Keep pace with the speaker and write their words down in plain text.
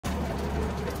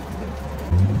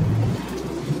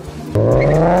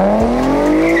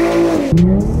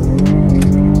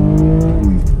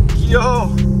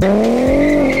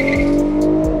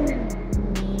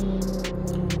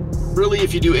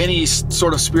do any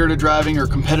sort of spirited driving or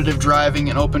competitive driving,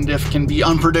 an open diff can be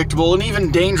unpredictable and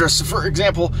even dangerous. For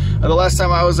example, the last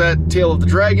time I was at Tail of the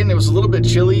Dragon, it was a little bit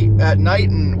chilly at night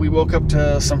and we woke up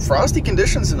to some frosty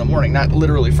conditions in the morning. Not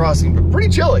literally frosty, but pretty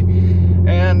chilly.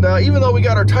 And even though we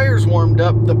got our tires warmed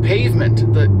up, the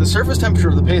pavement, the surface temperature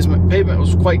of the pavement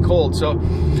was quite cold. So,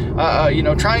 you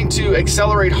know, trying to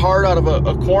accelerate hard out of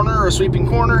a corner or a sweeping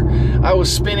corner, I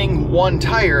was spinning one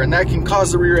tire, and that can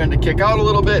cause the rear end to kick out a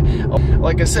little bit.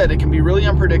 Like I said, it can be really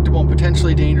unpredictable and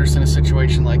potentially dangerous in a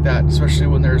situation like that, especially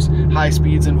when there's high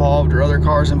speeds involved or other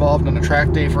cars involved on a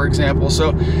track day, for example.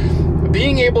 So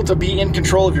being able to be in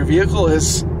control of your vehicle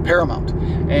is paramount.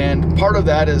 And part of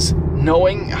that is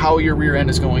knowing how your rear end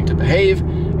is going to behave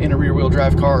in a rear wheel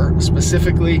drive car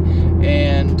specifically.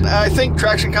 And I think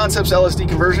Traction Concepts LSD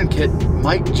conversion kit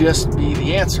might just be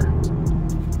the answer.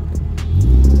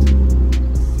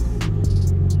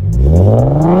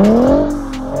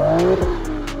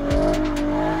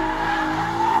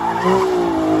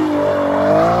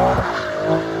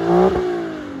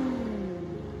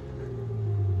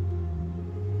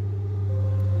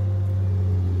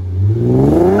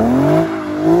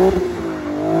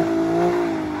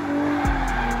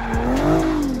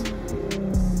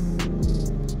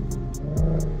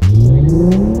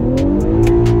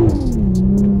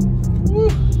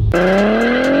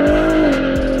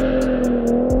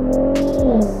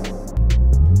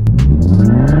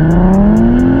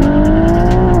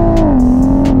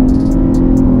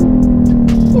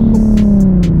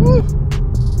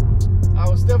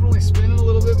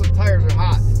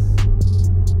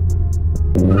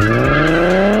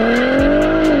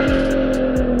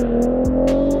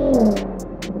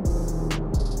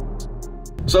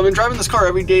 So I've been driving this car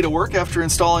every day to work after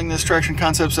installing this Traction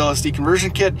Concepts LSD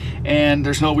conversion kit, and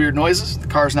there's no weird noises. The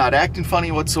car's not acting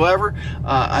funny whatsoever.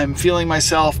 I'm feeling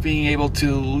myself being able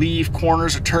to leave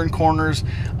corners or turn corners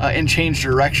and change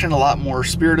direction a lot more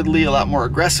spiritedly, a lot more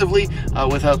aggressively,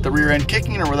 without the rear end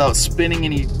kicking or without spinning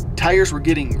any tires. We're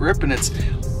getting grip and it's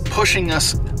pushing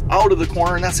us out of the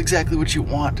corner, and that's exactly what you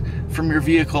want from your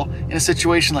vehicle in a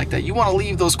situation like that. You want to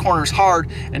leave those corners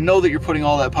hard and know that you're putting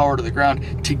all that power to the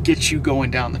ground to get you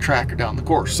going down the track or down the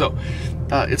course. So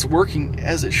it's working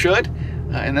as it should,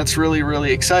 and that's really,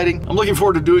 really exciting. I'm looking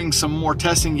forward to doing some more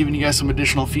testing, giving you guys some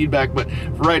additional feedback, but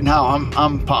for right now,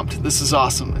 I'm pumped. This is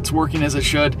awesome. It's working as it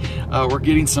should. We're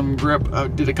getting some grip. I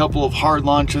did a couple of hard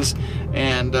launches,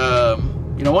 and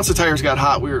you know, once the tires got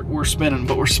hot, we're spinning,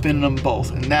 but we're spinning them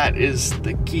both, and that is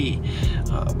the key.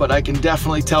 But I can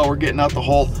definitely tell we're getting out the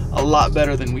hole a lot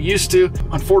better than we used to.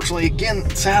 Unfortunately, again,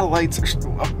 satellites,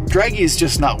 Draggy is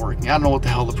just not working. I don't know what the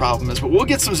hell the problem is, but we'll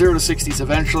get some 0 to 60s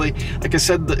eventually. Like I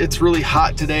said, it's really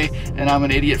hot today, and I'm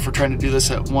an idiot for trying to do this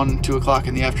at 1, 2 o'clock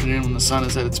in the afternoon when the sun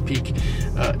is at its peak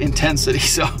intensity.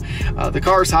 So the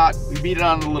car's hot. We beat it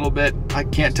on it a little bit. I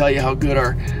can't tell you how good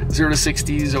our 0 to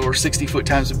 60s or 60-foot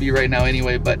times would be right now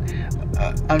anyway, but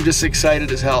I'm just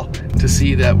excited as hell to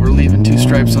see that we're leaving 2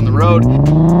 stripes on the road.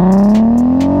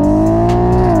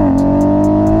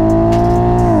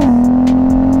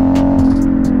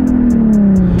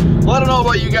 Well, I don't know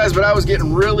about you guys, but I was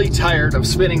getting really tired of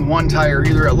spinning one tire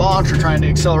either at launch or trying to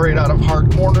accelerate out of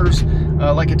hard corners,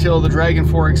 like a Tail of the Dragon,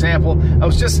 for example. I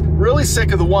was just really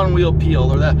sick of the one wheel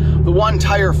peel, or the one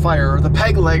tire fire, or the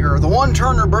peg legger, or the one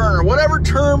turner burn, or whatever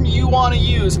term you want to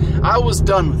use. I was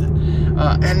done with it.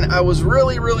 And I was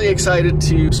really, really excited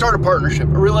to start a partnership,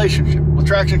 a relationship with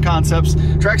Traction Concepts.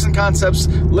 Traction Concepts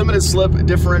limited slip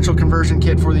differential conversion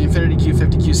kit for the Infiniti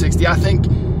Q50, Q60. I think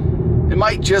it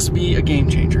might just be a game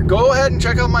changer. Go ahead and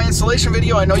check out my installation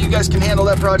video. I know you guys can handle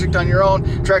that project on your own.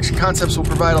 Traction Concepts will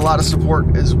provide a lot of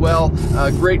support as well.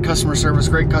 Great customer service,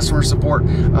 great customer support.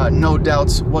 No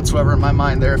doubts whatsoever in my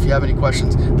mind there. If you have any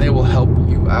questions, they will help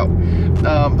you out.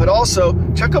 But also,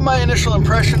 check out my initial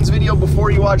impressions video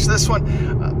before you watch this one.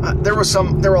 There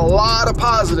were a lot of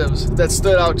positives that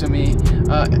stood out to me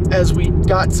as we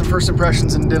got some first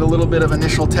impressions and did a little bit of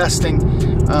initial testing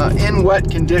in wet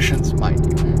conditions, mind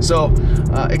you. So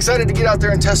excited to get out there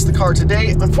and test the car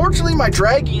today. Unfortunately, my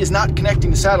Draggy is not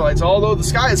connecting to satellites. Although the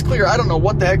sky is clear, I don't know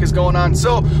what the heck is going on.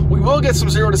 So we will get some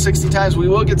 0 to 60 times. We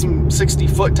will get some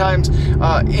 60-foot times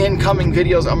in coming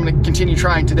videos. I'm going to continue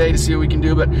trying today to see what we can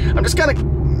do. But I'm just gonna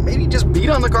maybe just beat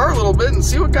on the car a little bit and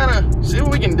see what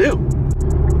we can do.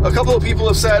 A couple of people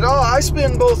have said, oh, I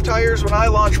spin both tires when I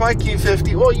launch my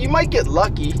Q50. Well, you might get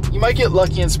lucky. You might get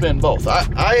lucky and spin both.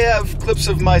 I have clips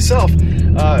of myself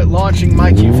launching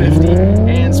my Q50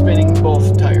 and spinning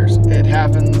both tires. It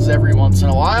happens every once in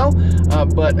a while,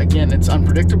 but again, it's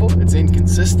unpredictable, it's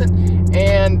inconsistent,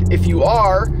 and if you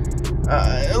are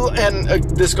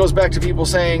This goes back to people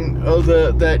saying, oh,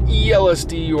 that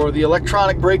LSD or the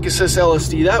electronic brake assist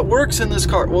LSD, that works in this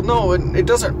car. Well, no, it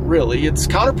doesn't really. It's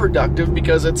counterproductive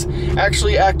because it's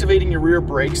actually activating your rear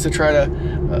brakes to try to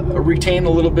retain a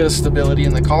little bit of stability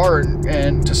in the car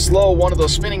and to slow one of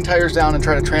those spinning tires down and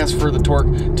try to transfer the torque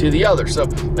to the other. So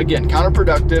again,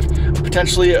 counterproductive,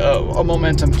 potentially a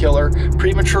momentum killer,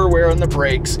 premature wear on the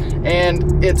brakes,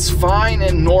 and it's fine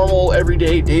in normal,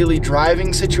 everyday, daily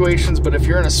driving situations. But if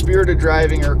you're in a spirited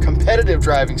driving or competitive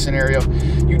driving scenario,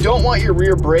 you don't want your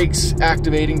rear brakes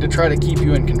activating to try to keep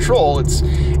you in control. It's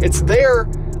there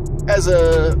as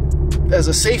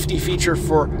a safety feature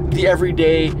for the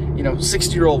everyday,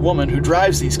 60-year-old woman who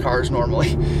drives these cars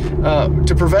normally,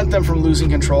 to prevent them from losing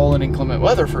control in inclement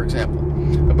weather, for example.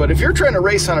 But if you're trying to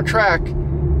race on a track,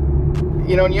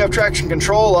 and you have traction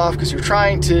control off because you're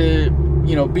trying to,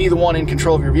 be the one in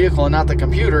control of your vehicle and not the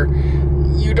computer,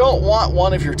 you don't want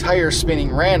one of your tires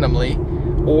spinning randomly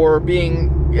or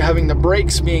having the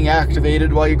brakes being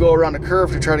activated while you go around a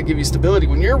curve to try to give you stability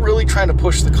when you're really trying to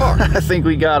push the car. I think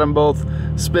we got them both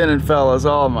spinning, fellas.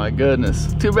 Oh my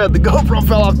goodness. Too bad the GoPro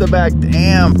fell off the back.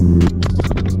 Damn.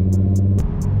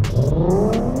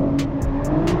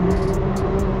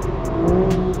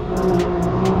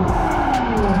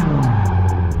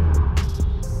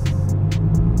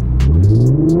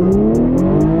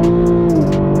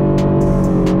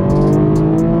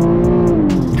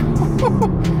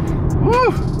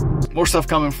 More stuff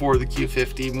coming for the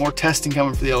Q50, more testing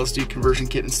coming for the LSD conversion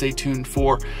kit, and stay tuned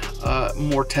for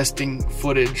more testing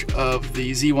footage of the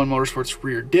Z1 Motorsports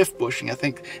rear diff bushing. I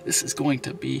think this is going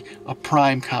to be a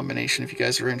prime combination if you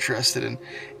guys are interested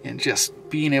in just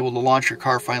being able to launch your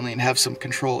car finally and have some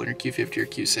control in your Q50 or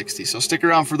Q60. So stick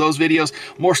around for those videos.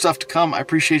 More stuff to come. I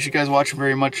appreciate you guys watching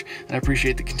very much, and I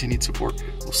appreciate the continued support.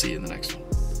 We'll see you in the next one.